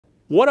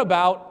What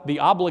about the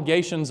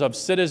obligations of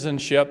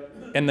citizenship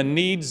and the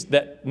needs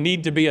that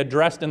need to be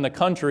addressed in the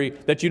country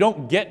that you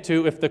don't get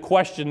to if the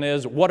question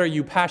is, what are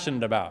you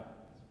passionate about?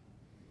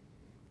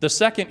 The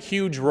second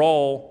huge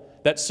role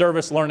that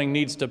service learning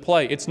needs to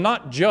play, it's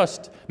not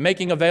just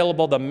making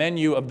available the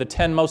menu of the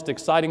 10 most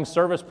exciting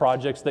service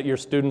projects that your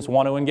students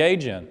want to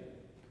engage in.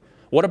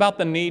 What about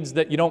the needs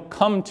that you don't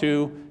come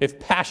to if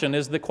passion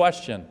is the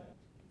question?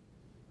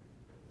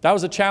 That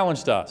was a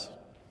challenge to us.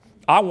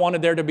 I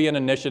wanted there to be an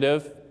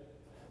initiative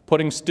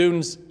putting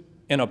students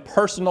in a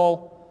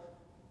personal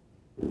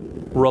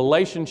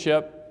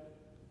relationship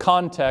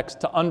context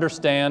to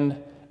understand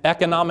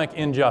economic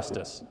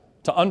injustice,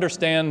 to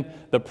understand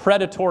the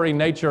predatory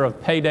nature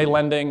of payday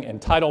lending and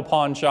title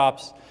pawn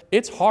shops.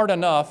 It's hard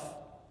enough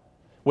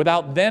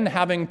without then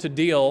having to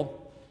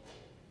deal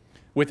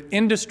with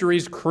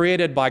industries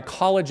created by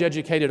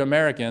college-educated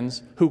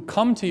Americans who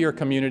come to your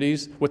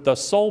communities with the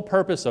sole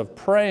purpose of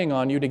preying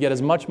on you to get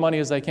as much money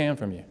as they can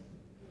from you.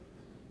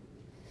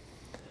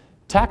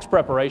 Tax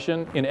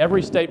preparation in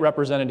every state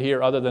represented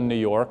here other than New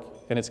York,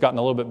 and it's gotten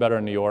a little bit better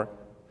in New York,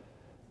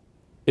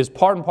 is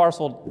part and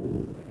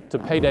parcel to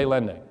payday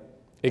lending.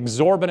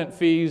 Exorbitant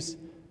fees,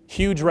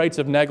 huge rates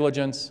of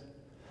negligence,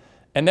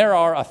 and there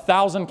are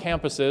 1,000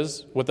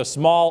 campuses with a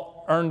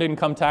small earned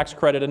income tax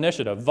credit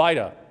initiative,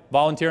 VITA,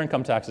 Volunteer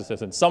Income Tax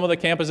Assistance. Some of the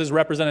campuses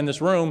represented in this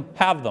room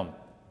have them.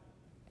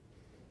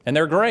 And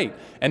they're great.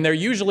 And they're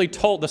usually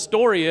told, the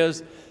story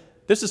is,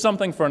 this is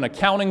something for an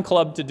accounting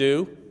club to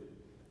do.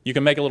 You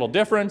can make a little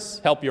difference,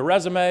 help your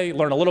resume,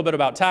 learn a little bit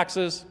about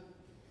taxes.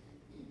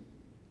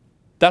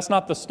 That's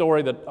not the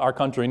story that our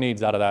country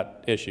needs out of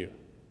that issue.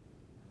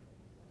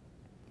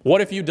 What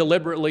if you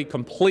deliberately,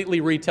 completely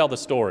retell the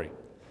story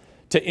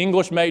to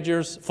English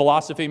majors,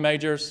 philosophy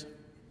majors?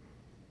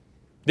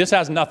 This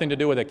has nothing to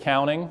do with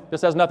accounting.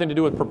 This has nothing to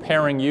do with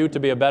preparing you to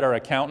be a better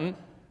accountant.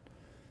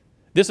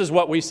 This is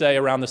what we say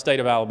around the state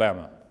of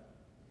Alabama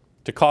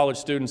to college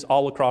students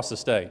all across the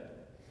state.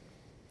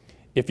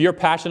 If you're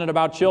passionate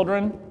about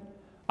children,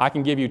 I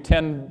can give you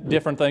 10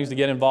 different things to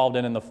get involved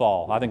in the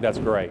fall. I think that's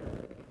great.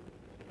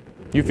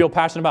 You feel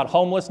passionate about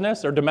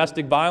homelessness or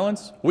domestic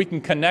violence? We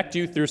can connect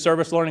you through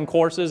service learning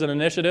courses and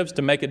initiatives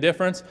to make a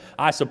difference.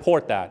 I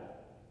support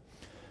that.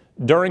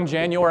 During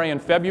January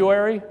and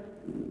February,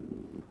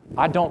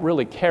 I don't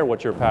really care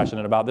what you're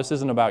passionate about. This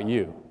isn't about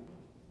you.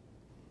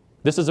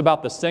 This is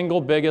about the single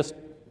biggest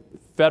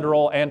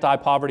federal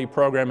anti-poverty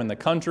program in the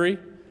country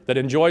that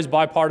enjoys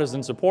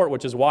bipartisan support,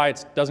 which is why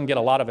it doesn't get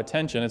a lot of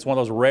attention. It's one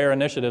of those rare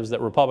initiatives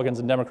that Republicans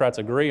and Democrats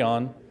agree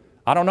on.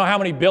 I don't know how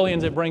many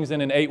billions it brings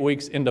in 8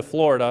 weeks into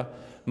Florida,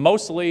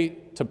 mostly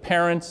to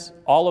parents,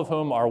 all of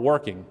whom are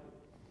working,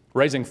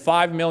 raising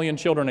 5 million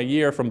children a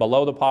year from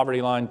below the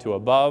poverty line to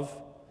above.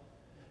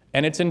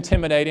 And it's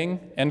intimidating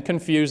and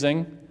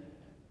confusing.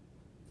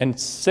 And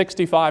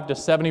 65 to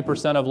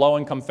 70% of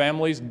low-income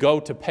families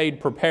go to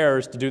paid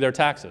preparers to do their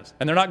taxes.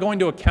 And they're not going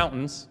to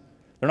accountants.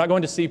 They're not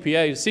going to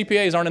CPAs.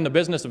 CPAs aren't in the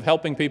business of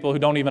helping people who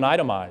don't even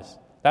itemize.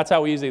 That's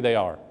how easy they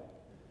are.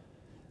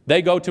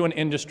 They go to an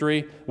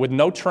industry with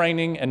no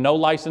training and no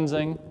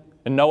licensing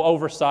and no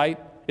oversight.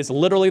 It's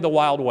literally the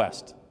Wild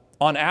West.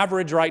 On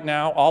average right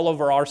now, all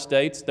over our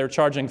states, they're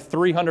charging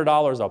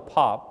 $300 a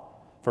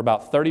pop for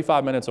about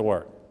 35 minutes of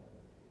work.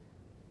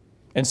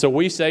 And so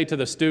we say to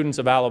the students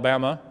of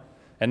Alabama,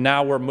 and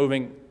now we're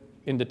moving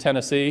into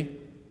Tennessee,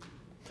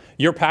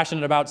 you're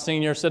passionate about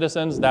senior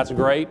citizens, that's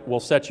great, we'll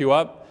set you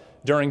up.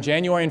 During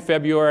January and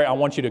February, I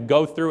want you to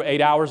go through 8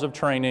 hours of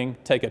training,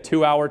 take a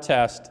 2-hour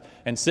test,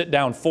 and sit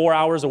down 4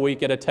 hours a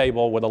week at a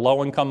table with a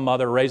low-income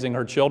mother raising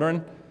her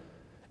children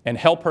and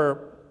help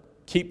her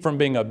keep from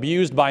being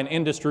abused by an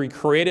industry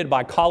created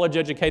by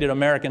college-educated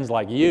Americans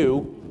like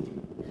you.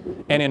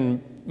 And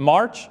in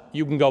March,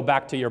 you can go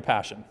back to your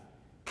passion.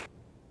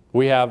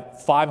 We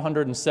have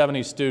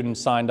 570 students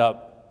signed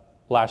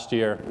up last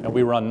year, and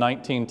we run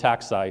 19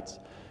 tax sites.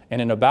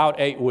 And in about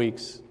 8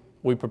 weeks,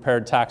 we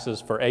prepared taxes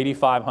for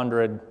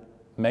 8,500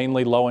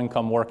 mainly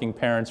low-income working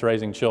parents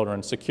raising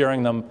children,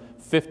 securing them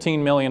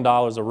 $15 million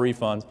of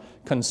refunds,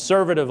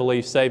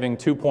 conservatively saving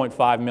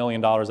 $2.5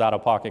 million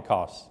out-of-pocket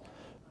costs.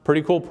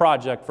 Pretty cool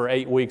project for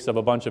 8 weeks of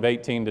a bunch of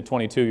 18 to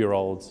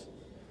 22-year-olds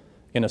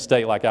in a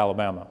state like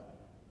Alabama.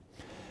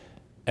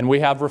 And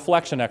we have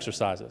reflection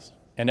exercises.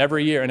 And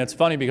every year, and it's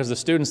funny because the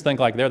students think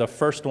like they're the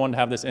first one to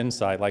have this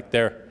insight, like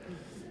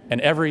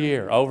and every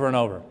year, over and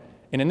over.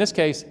 And in this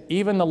case,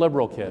 even the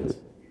liberal kids,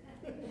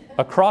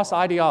 across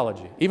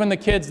ideology, even the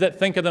kids that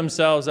think of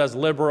themselves as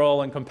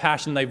liberal and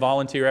compassionate, they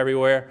volunteer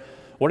everywhere.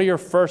 What are your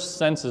first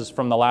senses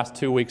from the last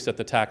 2 weeks at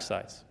the tax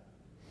sites?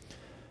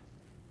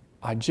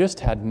 I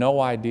just had no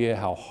idea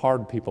how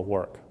hard people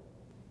work.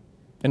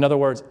 In other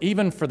words,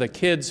 even for the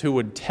kids who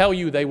would tell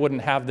you they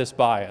wouldn't have this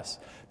bias,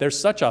 there's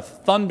such a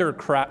thunder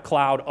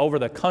cloud over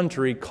the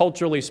country,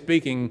 culturally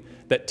speaking,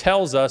 that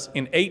tells us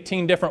in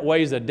 18 different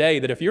ways a day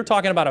that if you're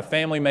talking about a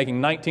family making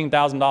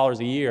 $19,000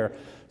 a year,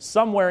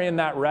 somewhere in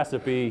that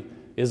recipe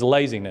is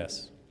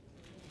laziness.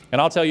 And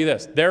I'll tell you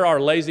this, there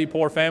are lazy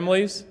poor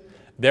families,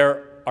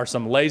 there are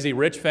some lazy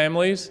rich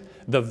families,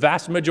 The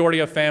vast majority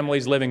of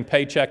families living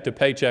paycheck to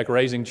paycheck,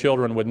 raising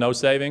children with no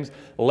savings,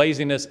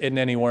 laziness isn't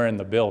anywhere in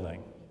the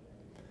building.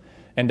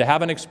 And to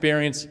have an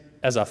experience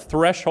as a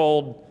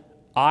threshold,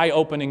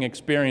 eye-opening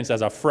experience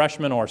as a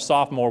freshman or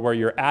sophomore where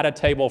you're at a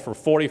table for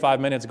 45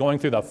 minutes going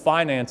through the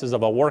finances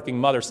of a working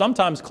mother,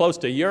 sometimes close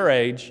to your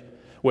age,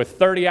 with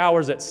 30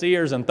 hours at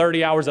Sears and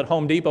 30 hours at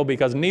Home Depot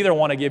because neither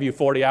want to give you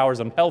 40 hours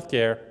in health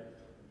care.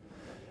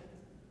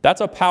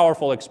 That's a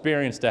powerful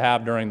experience to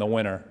have during the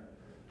winter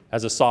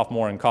as a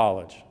sophomore in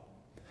college.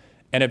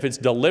 And if it's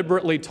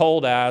deliberately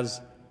told as,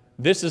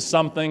 this is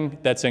something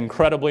that's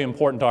incredibly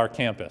important to our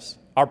campus.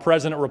 Our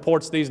president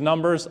reports these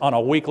numbers on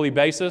a weekly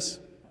basis.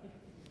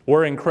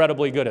 We're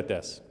incredibly good at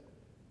this.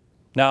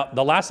 Now,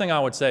 the last thing I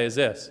would say is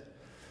this.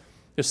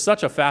 It's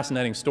such a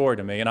fascinating story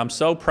to me, and I'm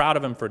so proud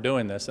of him for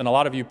doing this, and a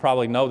lot of you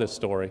probably know this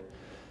story.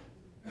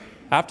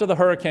 After the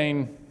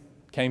hurricane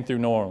came through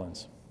New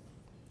Orleans,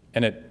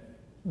 and it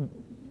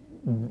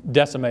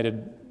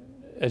decimated,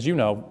 as you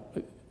know,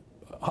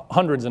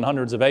 hundreds and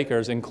hundreds of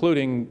acres,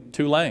 including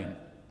Tulane.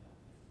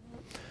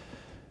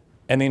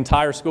 And the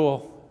entire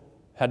school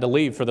had to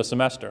leave for the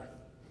semester,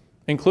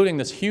 including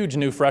this huge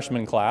new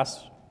freshman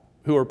class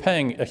who were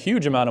paying a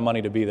huge amount of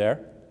money to be there.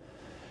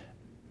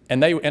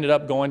 And they ended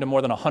up going to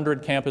more than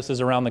 100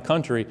 campuses around the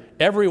country,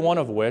 every one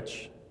of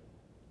which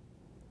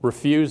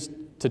refused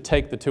to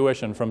take the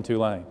tuition from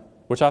Tulane,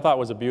 which I thought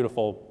was a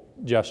beautiful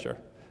gesture.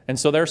 And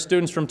so there are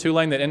students from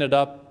Tulane that ended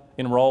up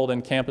enrolled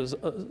in campus.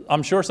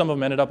 I'm sure some of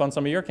them ended up on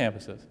some of your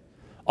campuses,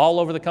 all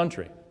over the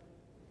country.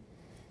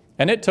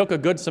 And it took a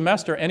good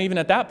semester, and even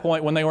at that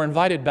point, when they were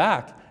invited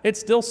back, it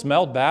still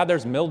smelled bad.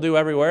 There's mildew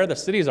everywhere. The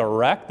city's a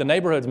wreck. The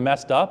neighborhood's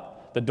messed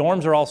up. The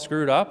dorms are all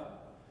screwed up.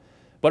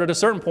 But at a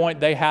certain point,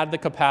 they had the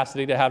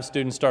capacity to have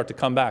students start to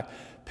come back.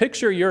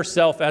 Picture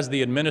yourself as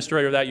the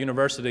administrator of that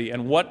university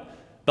and what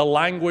the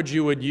language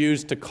you would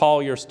use to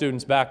call your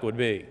students back would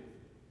be.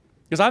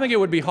 Because I think it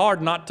would be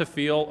hard not to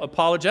feel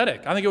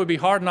apologetic. I think it would be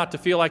hard not to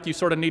feel like you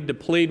sort of need to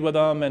plead with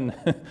them and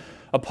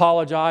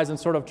apologize and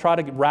sort of try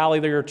to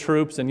rally your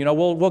troops and, you know,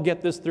 we'll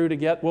get this through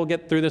we'll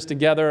get through this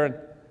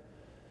together.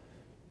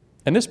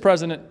 And this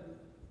president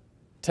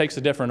takes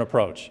a different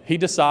approach. He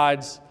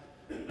decides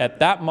at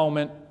that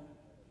moment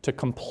to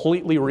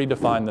completely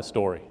redefine the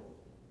story.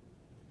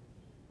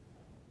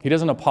 He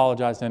doesn't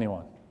apologize to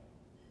anyone.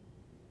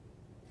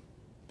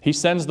 He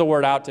sends the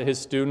word out to his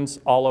students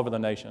all over the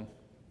nation.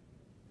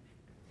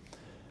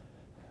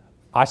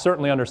 I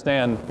certainly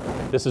understand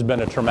this has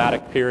been a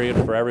traumatic period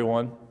for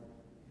everyone.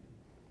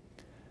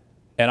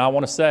 And I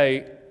want to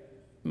say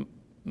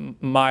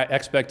my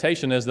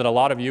expectation is that a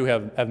lot of you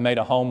have made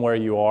a home where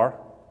you are.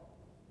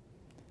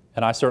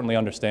 And I certainly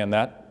understand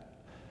that.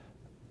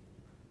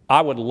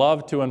 I would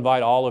love to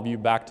invite all of you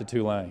back to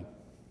Tulane.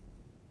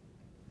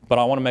 But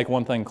I want to make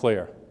one thing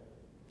clear.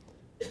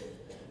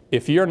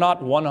 If you're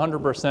not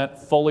 100%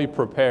 fully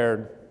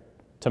prepared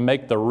to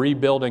make the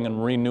rebuilding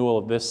and renewal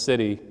of this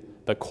city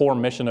the core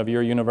mission of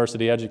your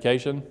university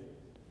education,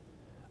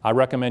 I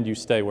recommend you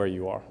stay where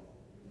you are.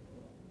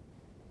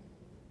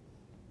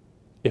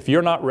 If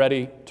you're not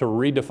ready to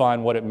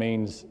redefine what it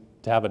means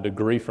to have a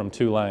degree from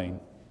Tulane,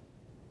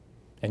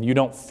 and you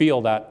don't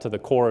feel that to the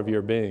core of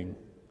your being,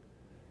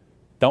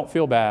 don't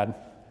feel bad.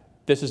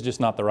 This is just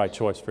not the right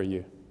choice for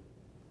you.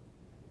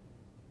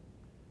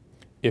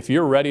 If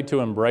you're ready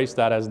to embrace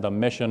that as the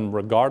mission,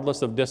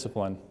 regardless of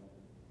discipline,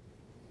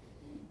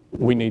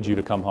 we need you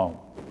to come home.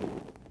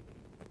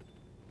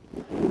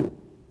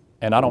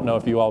 And I don't know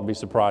if you all would be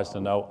surprised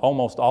to know,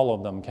 almost all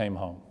of them came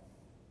home.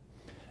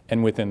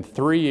 And within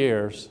 3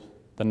 years,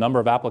 the number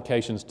of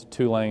applications to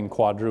Tulane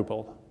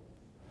quadrupled.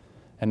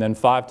 And then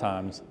 5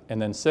 times, and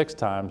then 6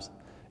 times.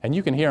 And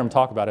you can hear them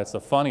talk about it. It's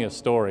the funniest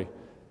story.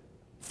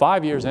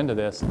 5 years into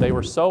this, they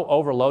were so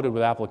overloaded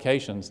with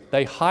applications,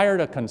 they hired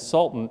a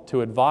consultant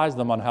to advise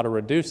them on how to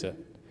reduce it.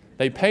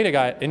 They paid a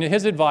guy, and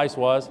his advice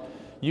was,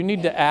 you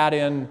need to add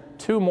in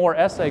 2 more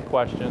essay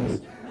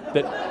questions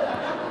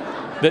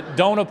that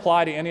don't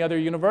apply to any other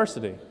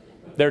university.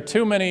 There are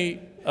too many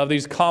of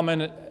these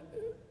common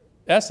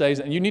essays,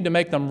 and you need to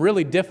make them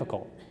really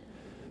difficult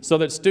so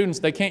that students,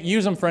 they can't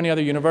use them for any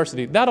other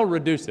university. That'll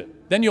reduce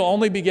it. Then you'll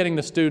only be getting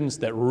the students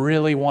that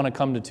really want to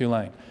come to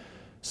Tulane.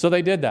 So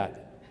they did that.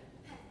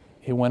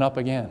 He went up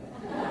again.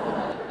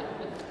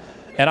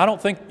 And I don't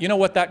think, you know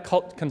what that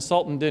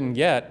consultant didn't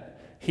get?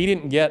 He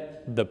didn't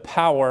get the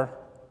power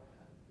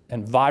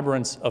and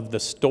vibrance of the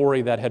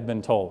story that had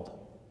been told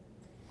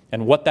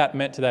and what that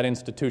meant to that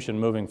institution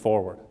moving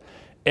forward.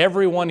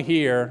 Everyone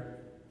here,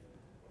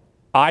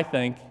 I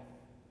think,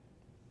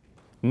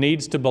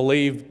 needs to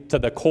believe to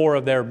the core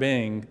of their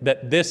being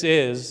that this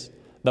is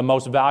the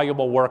most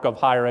valuable work of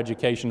higher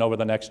education over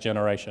the next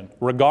generation.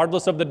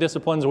 Regardless of the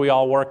disciplines we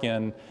all work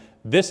in,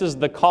 this is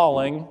the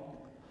calling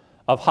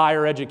of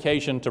higher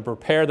education to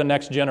prepare the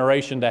next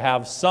generation to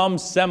have some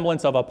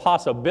semblance of a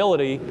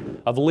possibility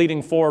of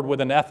leading forward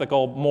with an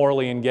ethical,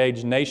 morally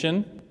engaged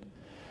nation.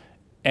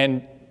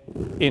 And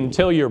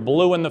until you're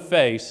blue in the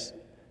face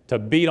to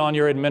beat on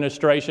your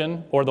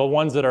administration or the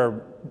ones that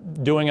are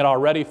doing it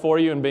already for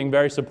you and being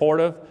very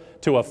supportive,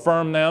 to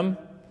affirm them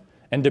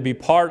and to be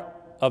part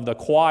of the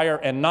choir,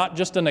 and not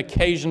just an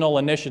occasional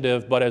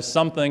initiative, but as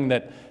something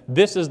that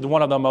this is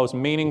one of the most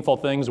meaningful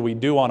things we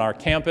do on our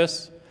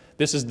campus.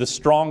 This is the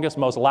strongest,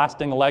 most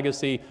lasting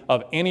legacy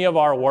of any of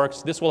our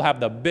works. This will have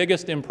the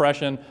biggest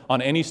impression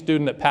on any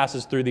student that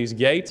passes through these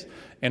gates.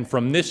 And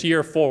from this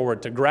year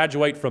forward, to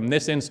graduate from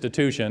this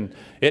institution,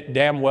 it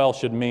damn well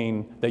should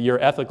mean that you're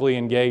ethically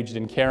engaged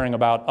in caring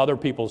about other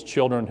people's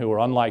children who are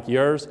unlike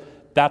yours.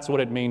 That's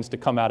what it means to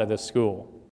come out of this school.